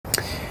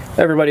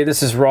Everybody,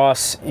 this is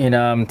Ross.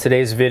 In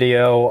today's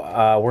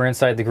video, we're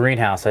inside the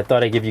greenhouse. I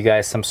thought I'd give you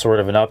guys some sort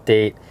of an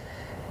update,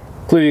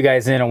 clue you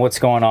guys in on what's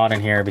going on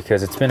in here,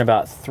 because it's been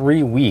about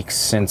 3 weeks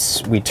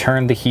since we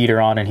turned the heater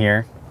on in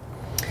here,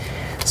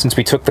 since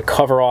we took the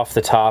cover off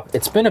the top.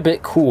 It's been a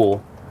bit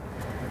cool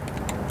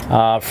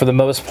for the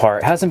most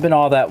part. It hasn't been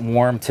all that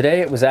warm.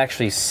 Today it was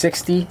actually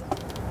 60,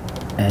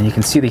 and you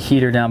can see the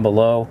heater down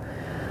below.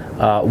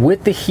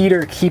 With the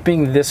heater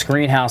keeping this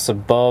greenhouse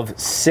above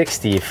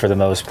 60 for the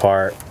most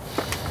part,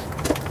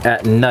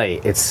 at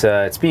night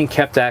it's being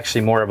kept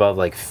actually more above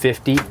like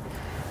 50.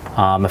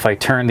 If I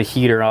turn the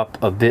heater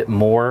up a bit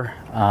more,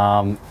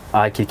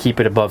 I could keep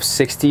it above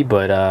 60,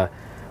 but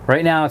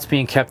right now it's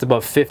being kept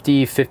above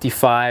 50,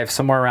 55,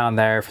 somewhere around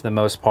there for the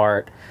most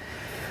part.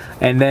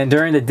 And then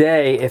during the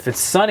day, if it's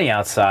sunny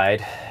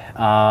outside,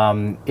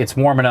 it's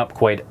warming up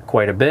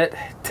quite a bit.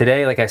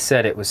 Today, like I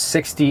said, it was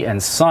 60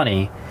 and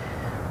sunny,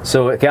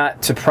 so it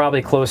got to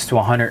probably close to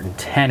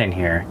 110 in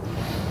here.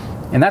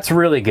 And that's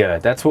really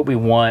good. That's what we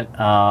want.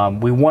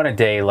 We want a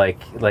day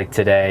like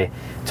today.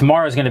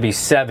 Tomorrow is going to be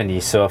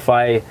 70. So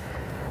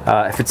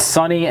if it's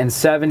sunny and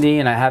 70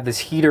 and I have this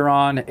heater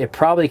on, it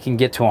probably can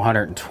get to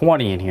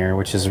 120 in here,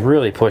 which is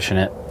really pushing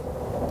it.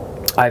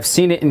 I've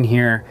seen it in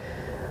here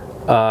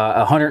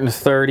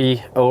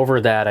 130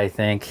 over that, I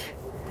think,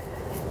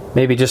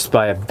 maybe just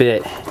by a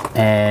bit.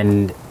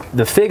 And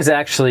the figs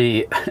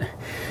actually,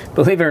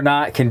 believe it or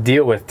not, can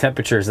deal with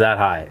temperatures that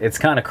high. It's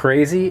kind of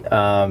crazy.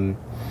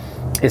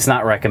 It's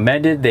not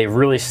recommended. They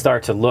really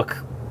start to look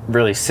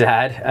really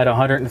sad at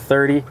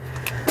 130,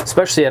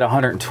 especially at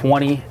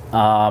 120.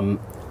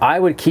 I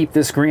would keep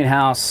this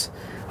greenhouse,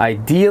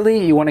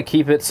 ideally you want to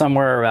keep it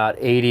somewhere about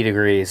 80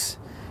 degrees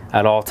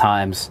at all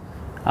times.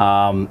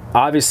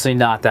 Obviously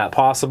not that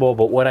possible,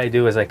 but what I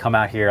do is I come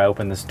out here, I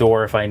open this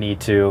door if I need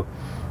to.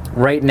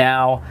 Right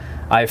now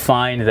I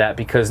find that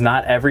because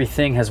not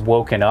everything has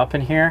woken up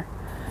in here,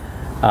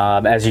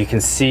 as you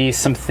can see,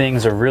 some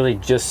things are really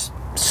just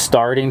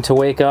starting to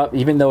wake up,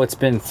 even though it's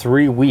been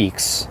 3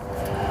 weeks.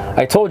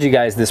 I told you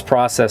guys this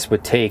process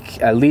would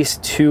take at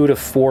least 2 to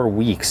 4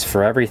 weeks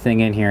for everything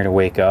in here to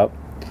wake up.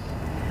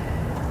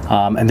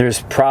 And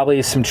there's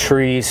probably some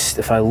trees,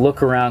 if I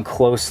look around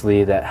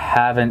closely, that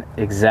haven't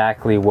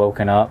exactly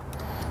woken up.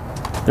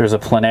 There's a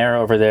Planera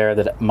over there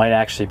that might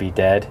actually be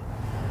dead.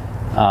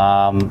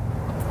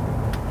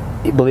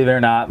 Believe it or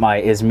not,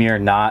 my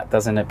Izmir knot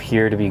doesn't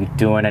appear to be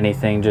doing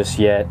anything just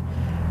yet.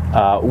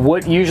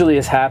 What usually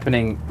is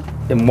happening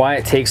and why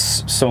it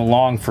takes so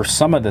long for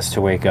some of this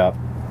to wake up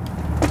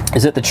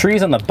is that the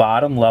trees on the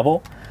bottom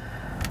level,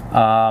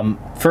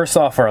 first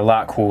off, are a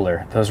lot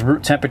cooler. Those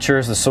root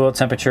temperatures, the soil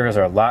temperatures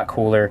are a lot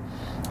cooler.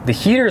 The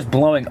heater is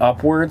blowing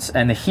upwards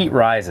and the heat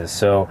rises,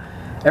 so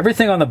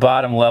everything on the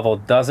bottom level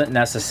doesn't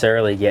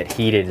necessarily get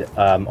heated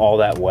all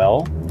that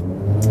well,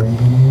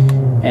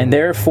 and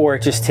therefore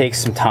it just takes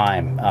some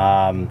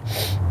time.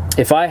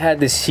 If I had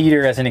this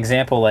heater as an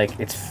example, like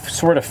it's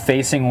sort of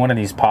facing one of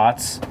these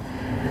pots.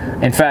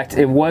 In fact,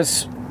 it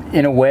was,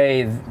 in a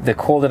way, the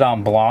Col de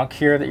Dame Blanc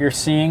here that you're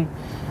seeing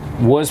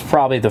was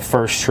probably the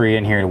first tree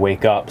in here to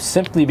wake up,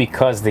 simply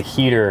because the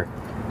heater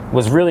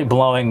was really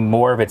blowing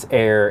more of its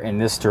air in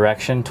this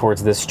direction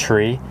towards this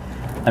tree.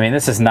 I mean,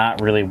 this is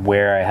not really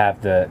where I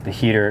have the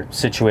heater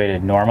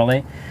situated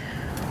normally,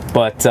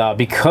 but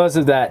because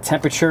of that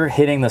temperature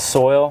hitting the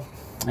soil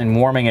and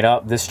warming it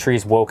up, this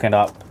tree's woken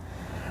up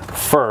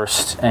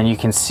first, and you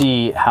can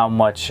see how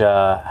much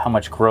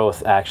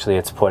growth actually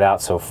it's put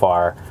out so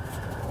far.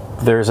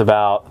 There's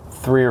about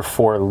 3 or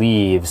 4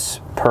 leaves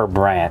per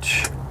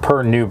branch,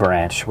 per new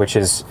branch, which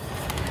is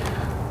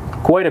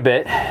quite a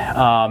bit.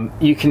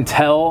 You can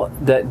tell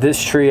that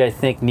this tree, I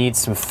think, needs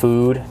some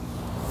food,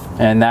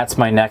 and that's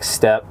my next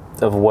step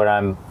of what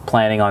I'm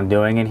planning on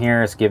doing in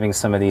here, is giving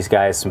some of these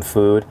guys some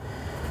food.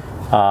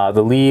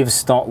 The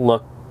leaves don't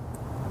look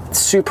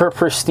super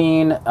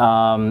pristine.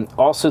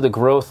 Also, the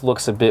growth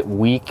looks a bit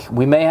weak.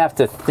 We may have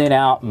to thin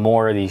out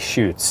more of these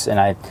shoots, and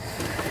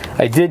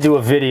I did do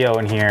a video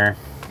in here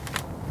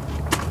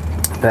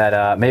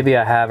that maybe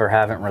I have or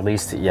haven't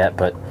released it yet,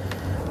 but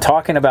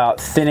talking about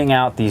thinning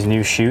out these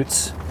new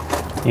shoots.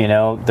 You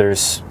know,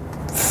 there's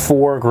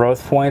 4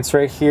 growth points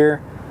right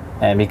here,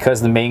 and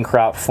because the main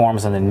crop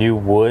forms on the new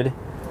wood,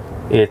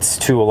 it's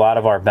to a lot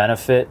of our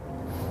benefit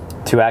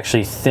to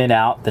actually thin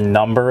out the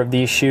number of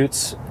these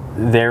shoots,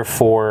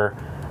 therefore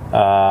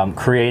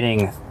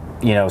creating,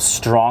 you know,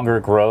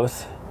 stronger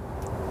growth,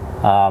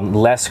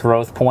 less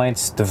growth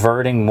points,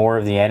 diverting more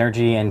of the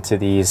energy into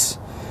these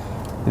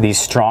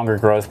stronger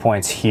growth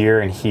points here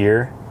and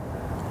here.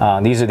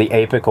 These are the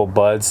apical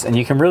buds, and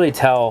you can really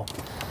tell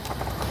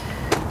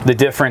the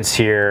difference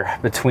here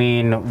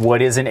between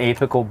what is an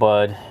apical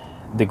bud,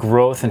 the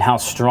growth and how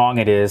strong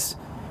it is,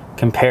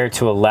 compared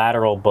to a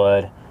lateral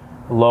bud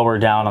lower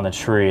down on the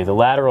tree. The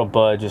lateral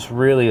bud just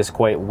really is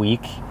quite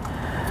weak,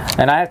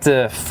 and I have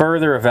to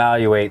further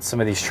evaluate some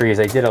of these trees.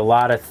 I did a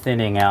lot of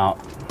thinning out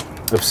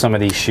of some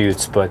of these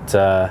shoots, but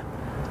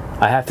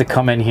I have to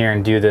come in here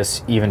and do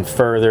this even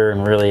further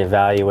and really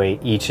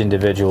evaluate each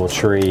individual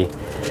tree.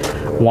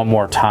 one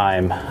more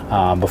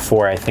time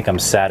before I think I'm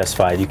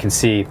satisfied. You can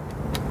see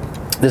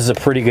this is a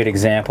pretty good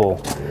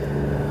example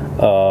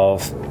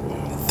of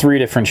 3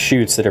 different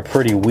shoots that are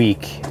pretty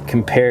weak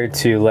compared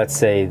to, let's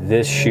say,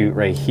 this shoot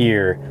right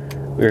here.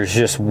 There's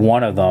just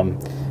one of them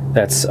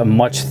that's a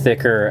much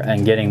thicker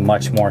and getting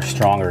much more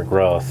stronger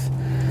growth.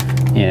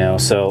 You know,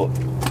 so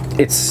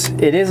it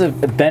is a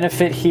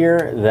benefit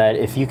here that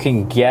if you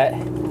can get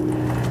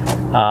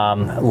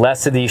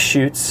less of these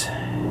shoots,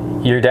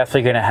 you're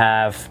definitely going to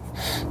have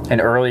an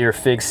earlier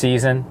fig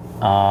season,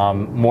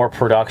 more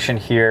production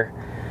here,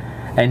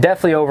 and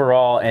definitely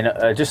overall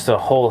in just a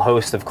whole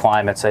host of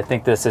climates. I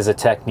think this is a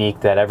technique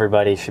that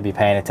everybody should be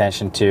paying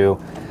attention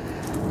to.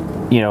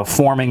 You know,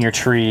 forming your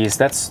trees.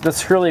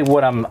 That's really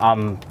what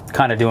I'm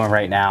kind of doing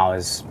right now,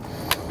 is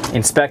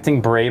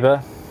inspecting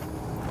Breba,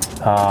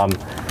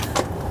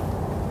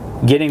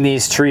 getting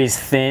these trees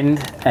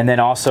thinned, and then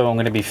also I'm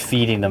going to be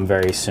feeding them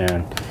very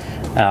soon.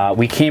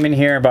 We came in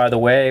here, by the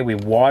way, we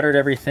watered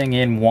everything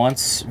in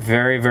once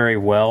very, very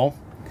well.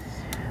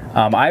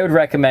 I would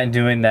recommend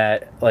doing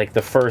that like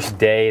the first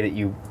day that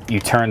you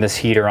turn this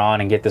heater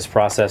on and get this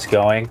process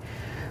going,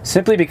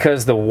 simply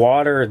because the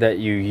water that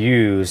you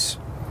use,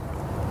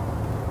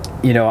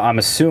 you know, I'm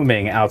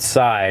assuming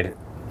outside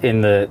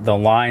in the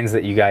lines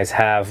that you guys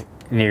have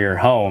near your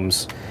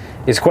homes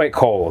is quite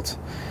cold.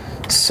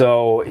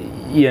 So,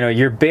 you know,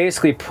 you're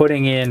basically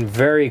putting in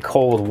very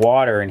cold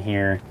water in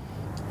here,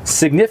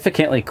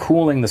 significantly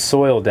cooling the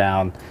soil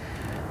down,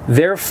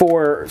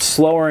 therefore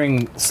slowing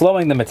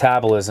the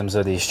metabolisms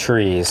of these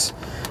trees.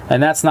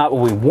 And that's not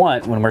what we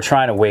want when we're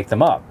trying to wake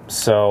them up.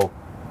 So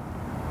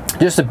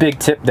just a big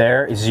tip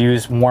there is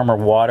use warmer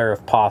water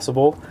if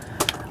possible.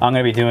 I'm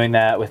going to be doing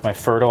that with my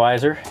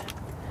fertilizer.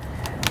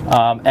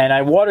 And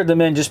I watered them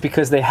in just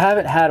because they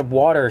haven't had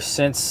water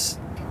since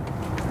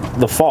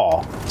the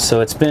fall.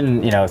 So it's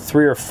been, you know,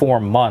 3 or 4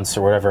 months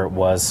or whatever it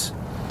was.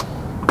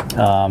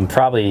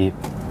 Probably,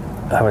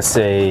 I would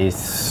say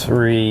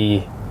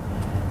 3,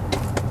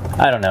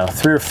 I don't know,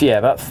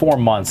 about 4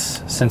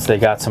 months since they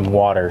got some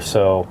water.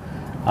 So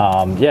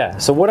yeah,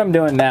 so what I'm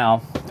doing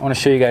now, I want to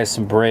show you guys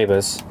some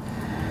Brebas.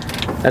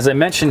 As I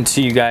mentioned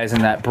to you guys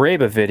in that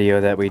Breba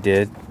video that we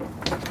did,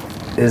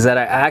 is that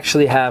I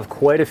actually have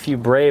quite a few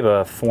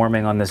Breba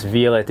forming on this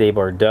Violette de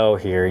Bordeaux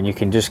here, and you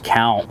can just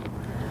count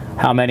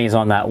how many is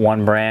on that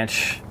one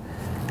branch,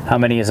 how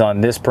many is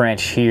on this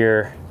branch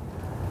here,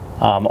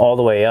 all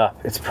the way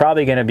up. It's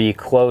probably going to be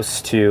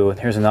close to,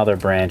 here's another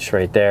branch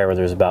right there where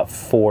there's about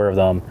 4 of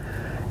them.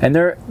 And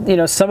they're, you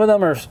know, some of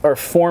them are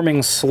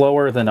forming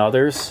slower than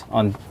others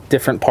on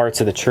different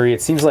parts of the tree.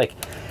 It seems like,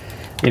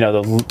 you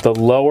know, the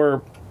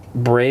lower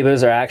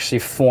Brebas are actually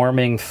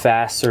forming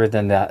faster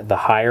than the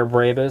higher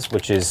Brebas,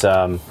 which is,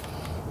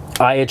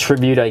 I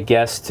attribute, I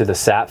guess, to the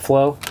sap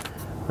flow,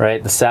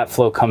 right? The sap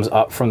flow comes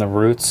up from the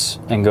roots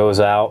and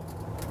goes out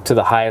to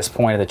the highest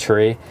point of the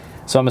tree.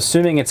 So I'm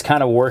assuming it's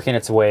kind of working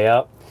its way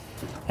up,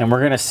 and we're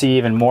going to see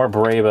even more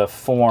Breba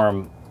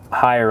form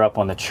higher up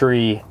on the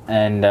tree,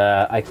 and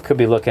I could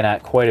be looking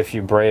at quite a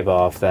few Breba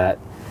off that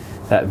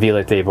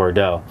Violette de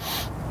Bordeaux.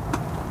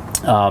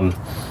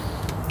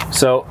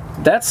 So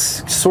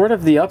that's sort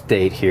of the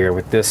update here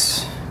with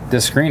this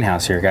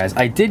greenhouse here, guys.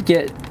 I did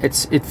get,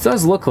 it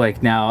does look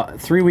like now,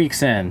 3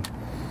 weeks in,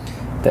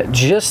 that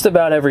just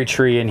about every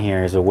tree in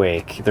here is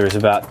awake. There's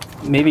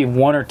about maybe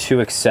 1 or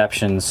 2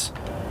 exceptions,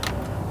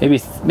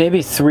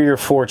 maybe 3 or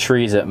 4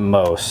 trees at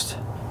most,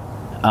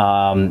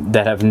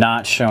 that have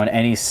not shown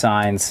any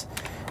signs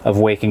of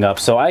waking up.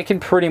 So I can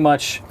pretty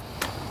much,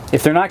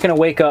 if they're not going to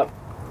wake up,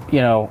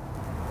 you know,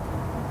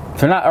 if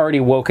they're not already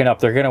woken up,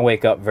 they're going to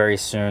wake up very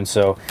soon.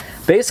 So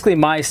basically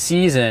my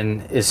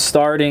season is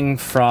starting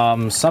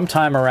from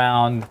sometime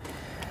around,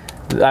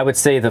 I would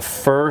say, the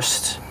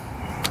 1st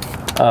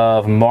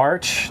of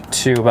March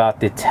to about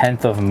the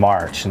 10th of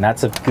March. And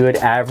that's a good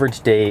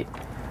average date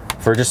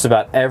for just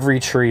about every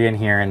tree in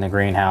here in the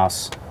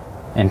greenhouse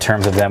in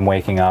terms of them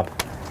waking up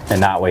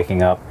and not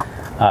waking up.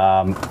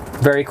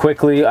 Very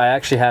quickly, I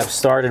actually have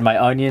started my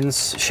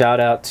onions. Shout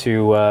out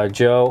to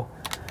Joe.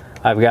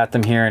 I've got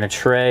them here in a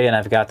tray, and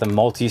I've got them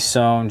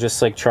multi-sown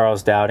just like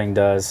Charles Dowding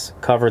does.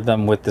 Covered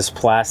them with this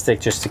plastic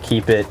just to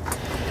keep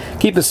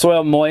the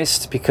soil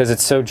moist, because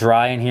it's so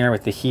dry in here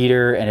with the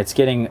heater, and it's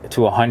getting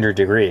to 100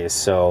 degrees.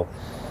 So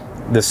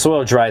the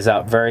soil dries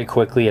out very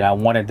quickly, and I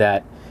wanted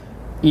that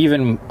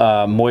even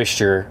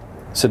moisture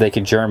so they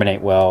could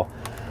germinate well.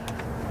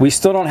 We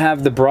still don't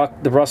have the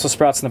Brussels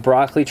sprouts and the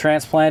broccoli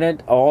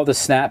transplanted. All the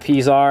snap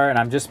peas are, and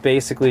I'm just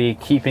basically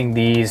keeping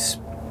these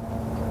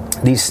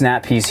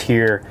snap peas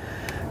here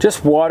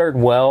just watered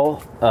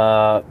well,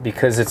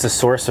 because it's a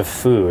source of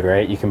food,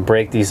 right? You can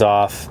break these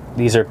off.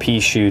 These are pea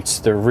shoots.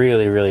 They're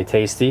really, really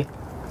tasty.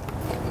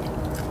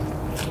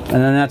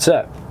 And then that's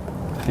it,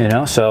 you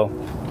know? So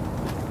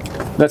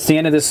that's the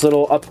end of this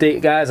little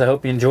update, guys. I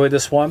hope you enjoyed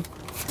this one.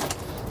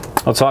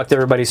 I'll talk to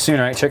everybody soon,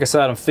 all right? Check us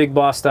out on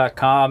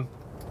figboss.com,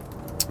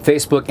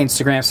 Facebook,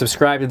 Instagram,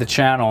 subscribe to the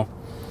channel,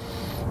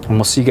 and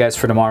we'll see you guys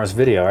for tomorrow's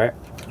video, all right?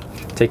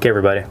 Take care,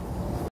 everybody.